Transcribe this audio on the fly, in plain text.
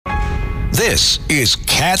This is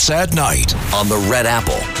Cats at Night on the Red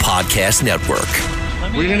Apple Podcast Network.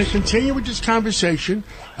 We're going to continue with this conversation,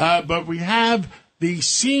 but we have the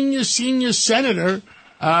senior senator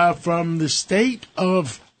from the state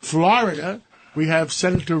of Florida. We have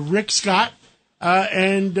Senator Rick Scott,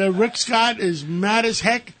 and Rick Scott is mad as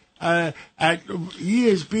heck. He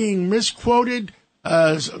is being misquoted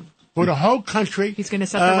for the whole country. He's going to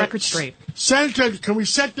set the record straight. Senator, can we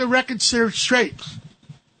set the record straight?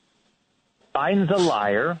 Biden's a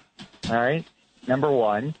liar, all right, number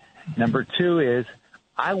one. Number two is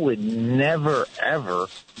I would never, ever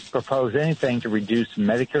propose anything to reduce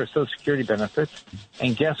Medicare or Social Security benefits.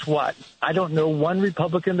 And guess what? I don't know one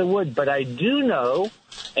Republican that would, but I do know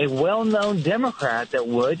a well-known Democrat that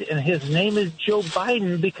would, and his name is Joe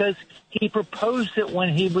Biden because he proposed it when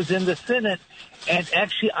he was in the Senate. And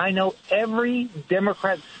actually, I know every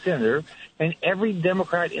Democrat senator and every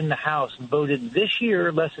Democrat in the House voted this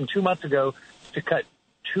year, less than 2 months ago, to cut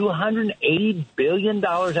 $280 billion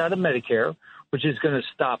out of Medicare, which is going to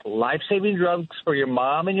stop life-saving drugs for your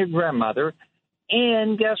mom and your grandmother.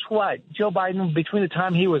 And guess what? Joe Biden, between the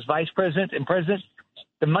time he was vice president and president,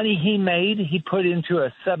 the money he made, he put into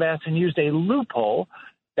a sub-S and used a loophole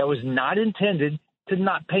that was not intended to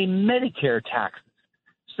not pay Medicare taxes.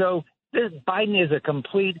 So this Biden is a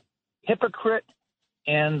complete hypocrite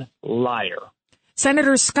and liar.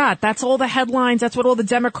 Senator Scott, that's all the headlines. That's what all the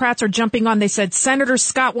Democrats are jumping on. They said Senator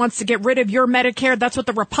Scott wants to get rid of your Medicare. That's what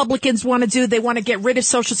the Republicans want to do. They want to get rid of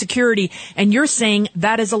Social Security. And you're saying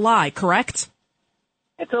that is a lie, correct?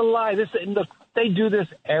 It's a lie. Look, they do this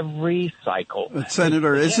every cycle. But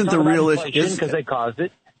Senator, isn't the real issue because they caused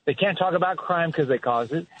it? They can't talk about crime because they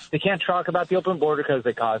caused it. They can't talk about the open border because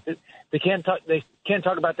they caused it. They can't talk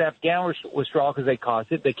about the Afghan withdrawal because they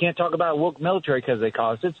caused it. They can't talk about woke military because they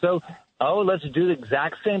caused it. So, let's do the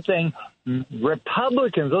exact same thing.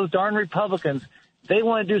 Republicans, those darn Republicans, they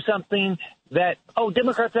want to do something that,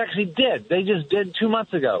 Democrats actually did. They just did 2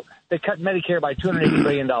 months ago. They cut Medicare by $280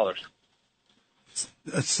 billion.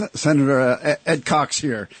 Senator Ed Cox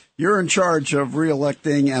here. You're in charge of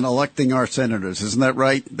reelecting and electing our senators. Isn't that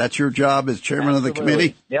right? That's your job as chairman of the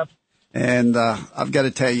committee? Yep. And I've got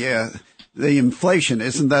to tell you, the inflation,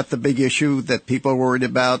 isn't that the big issue that people are worried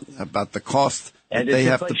about the cost that they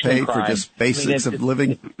have to pay for just basics of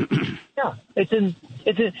living? Yeah,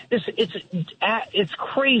 it's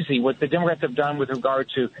crazy what the Democrats have done with regard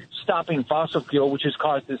to stopping fossil fuel, which has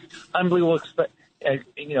caused this unbelievable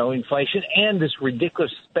inflation and this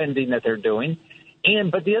ridiculous spending that they're doing.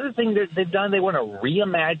 But the other thing that they've done, they want to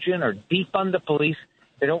reimagine or defund the police.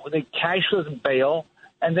 They cashless bail.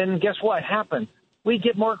 And then guess what happens? We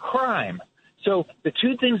get more crime. So the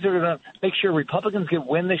two things that are going to make sure Republicans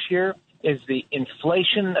win this year is the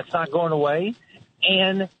inflation that's not going away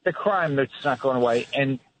and the crime that's not going away.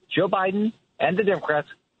 And Joe Biden and the Democrats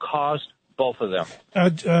caused both of them.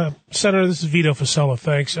 Senator, this is Vito Fossella.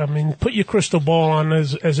 Thanks. I mean, put your crystal ball on.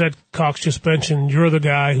 As Ed Cox just mentioned, you're the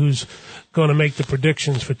guy who's going to make the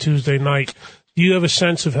predictions for Tuesday night. Do you have a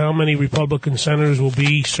sense of how many Republican senators will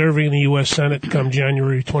be serving in the U.S. Senate come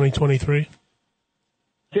January 2023?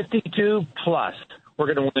 52 plus.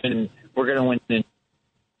 We're going to win.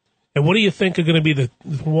 And what do you think are going to be the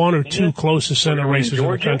one or two closest Senate races in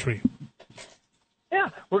the country? Yeah,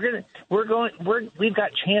 we've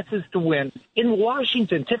got chances to win. In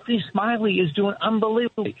Washington, Tiffany Smiley is doing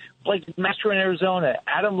unbelievably. Blake Master in Arizona,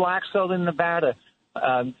 Adam Laxalt in Nevada,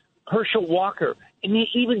 Herschel Walker, and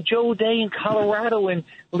even Joe Day in Colorado and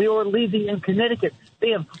Leora Levy in Connecticut.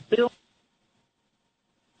 They have bills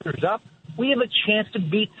up. We have a chance to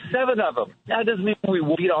beat 7 of them. That doesn't mean we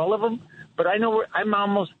will beat all of them, but I'm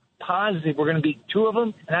almost positive we're going to beat 2 of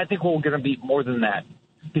them, and I think we're going to beat more than that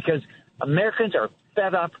because Americans are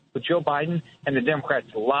fed up with Joe Biden and the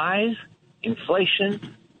Democrats' lies,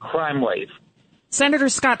 inflation, crime wave. Senator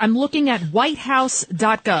Scott, I'm looking at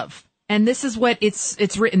whitehouse.gov, and this is what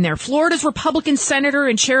it's written there. Florida's Republican senator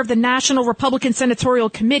and chair of the National Republican Senatorial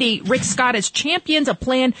Committee, Rick Scott, has championed a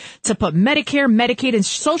plan to put Medicare, Medicaid, and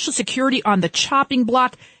Social Security on the chopping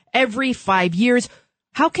block every 5 years.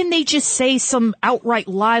 How can they just say some outright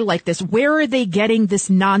lie like this? Where are they getting this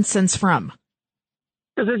nonsense from?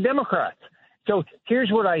 Because they're Democrats. So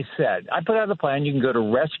here's what I said. I put out a plan. You can go to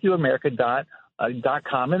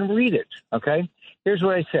rescueamerica.com and read it, okay? Here's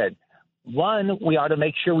what I said. 1, we ought to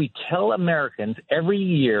make sure we tell Americans every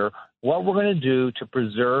year what we're going to do to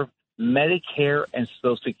preserve Medicare and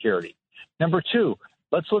Social Security. Number 2,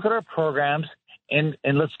 let's look at our programs and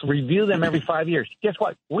let's review them every 5 years. Guess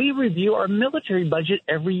what? We review our military budget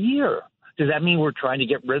every year. Does that mean we're trying to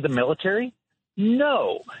get rid of the military?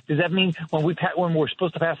 No. Does that mean when we're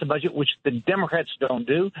supposed to pass a budget, which the Democrats don't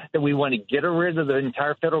do, that we want to get rid of the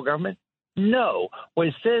entire federal government? No. What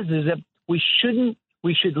it says is that we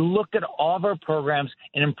should look at all of our programs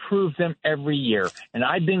and improve them every year. And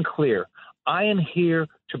I've been clear. I am here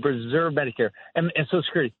to preserve Medicare and Social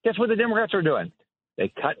Security. Guess what the Democrats are doing? They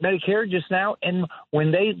cut Medicare just now, and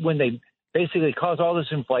when they basically cause all this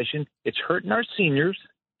inflation, it's hurting our seniors.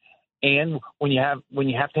 And when you have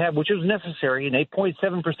to have, which is necessary, an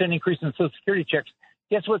 8.7% increase in Social Security checks,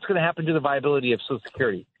 guess what's going to happen to the viability of Social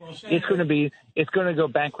Security? Well, it's going to go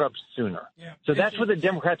bankrupt sooner. Yeah. So that's what the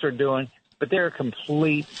Democrats are doing, but they're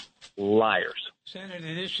complete liars.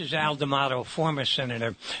 Senator, this is Al D'Amato, former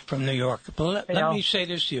senator from New York. But let me say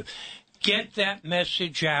this to you. Get that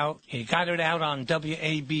message out. You got it out on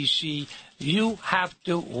WABC. You have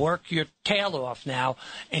to work your tail off now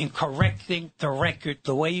in correcting the record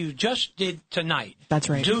the way you just did tonight. That's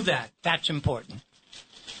right. Do that. That's important.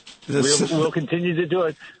 We'll continue to do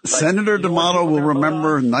it. Senator D'Amato will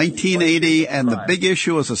remember 1980, and the big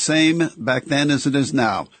issue was the same back then as it is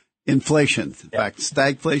now. Inflation. In fact,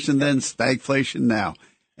 stagflation then, stagflation now.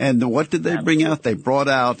 And what did they bring out? They brought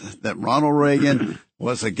out that Ronald Reagan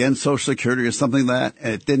was against Social Security or something like that,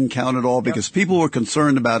 and it didn't count at all because people were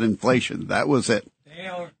concerned about inflation. That was it. They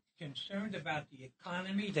are concerned about the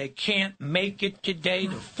economy. They can't make it today.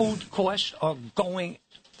 The food costs are going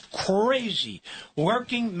crazy.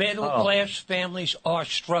 Working middle-class families are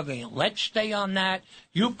struggling. Let's stay on that.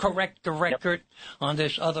 You correct the record on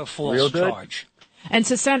this other false charge. And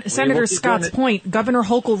to Senator Scott's point, Governor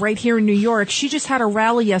Hochul right here in New York, she just had a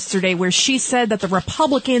rally yesterday where she said that the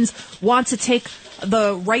Republicans want to take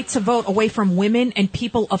the right to vote away from women and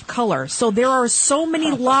people of color. So there are so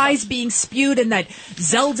many lies being spewed, and that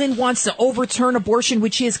Zeldin wants to overturn abortion,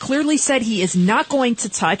 which he has clearly said he is not going to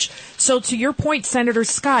touch. So to your point, Senator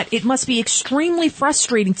Scott, it must be extremely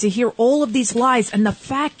frustrating to hear all of these lies, and the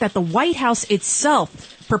fact that the White House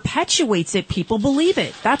itself perpetuates it. People believe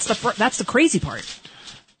it. That's the crazy part.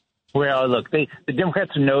 Well, look, the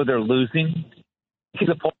Democrats know they're losing.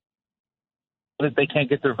 That they can't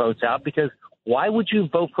get their votes out, because why would you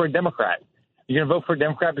vote for a Democrat? You're going to vote for a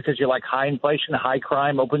Democrat because you like high inflation, high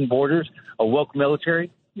crime, open borders, a woke military?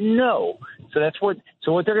 No. So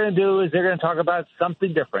what they're going to do is they're going to talk about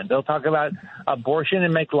something different. They'll talk about abortion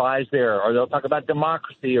and make lies there, or they'll talk about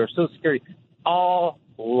democracy or Social Security. All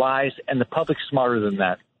lies, and the public's smarter than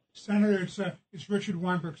that. Senator, it's Richard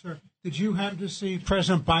Weinberg, sir. Did you happen to see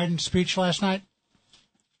President Biden's speech last night?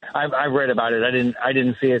 I read about it. I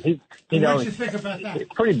didn't see it. What did you think about that?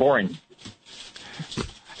 It's pretty boring.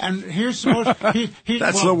 And here's the most...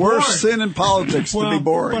 That's the worst sin in politics, to be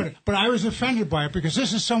boring. But I was offended by it, because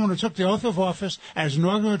this is someone who took the oath of office as an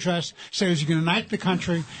inaugural address, said he was going to unite the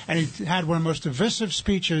country, and he had one of the most divisive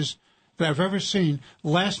speeches that I've ever seen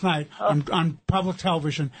last night on public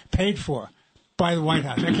television, paid for by the White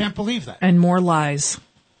House. I can't believe that. And more lies.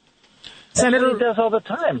 Senator, he does all the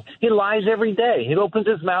time. He lies every day. He opens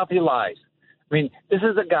his mouth, he lies. I mean, this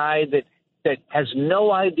is a guy that has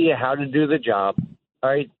no idea how to do the job. All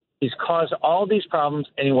right, he's caused all these problems,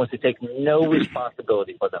 and he wants to take no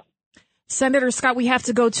responsibility for them. Senator Scott, we have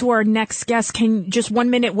to go to our next guest. Just 1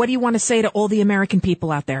 minute, what do you want to say to all the American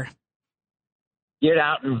people out there? Get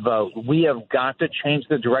out and vote. We have got to change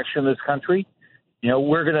the direction of this country. You know,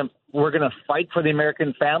 we're gonna fight for the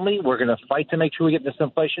American family. We're gonna fight to make sure we get this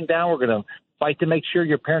inflation down. We're gonna fight to make sure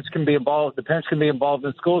your parents can be involved. The parents can be involved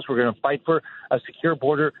in schools. We're gonna fight for a secure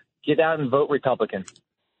border. Get out and vote Republican.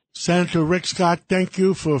 Senator Rick Scott, thank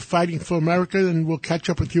you for fighting for America, and we'll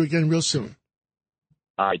catch up with you again real soon.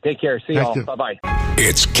 All right, take care. See y'all. Bye-bye.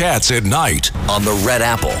 It's Cats at Night on the Red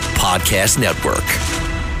Apple Podcast Network.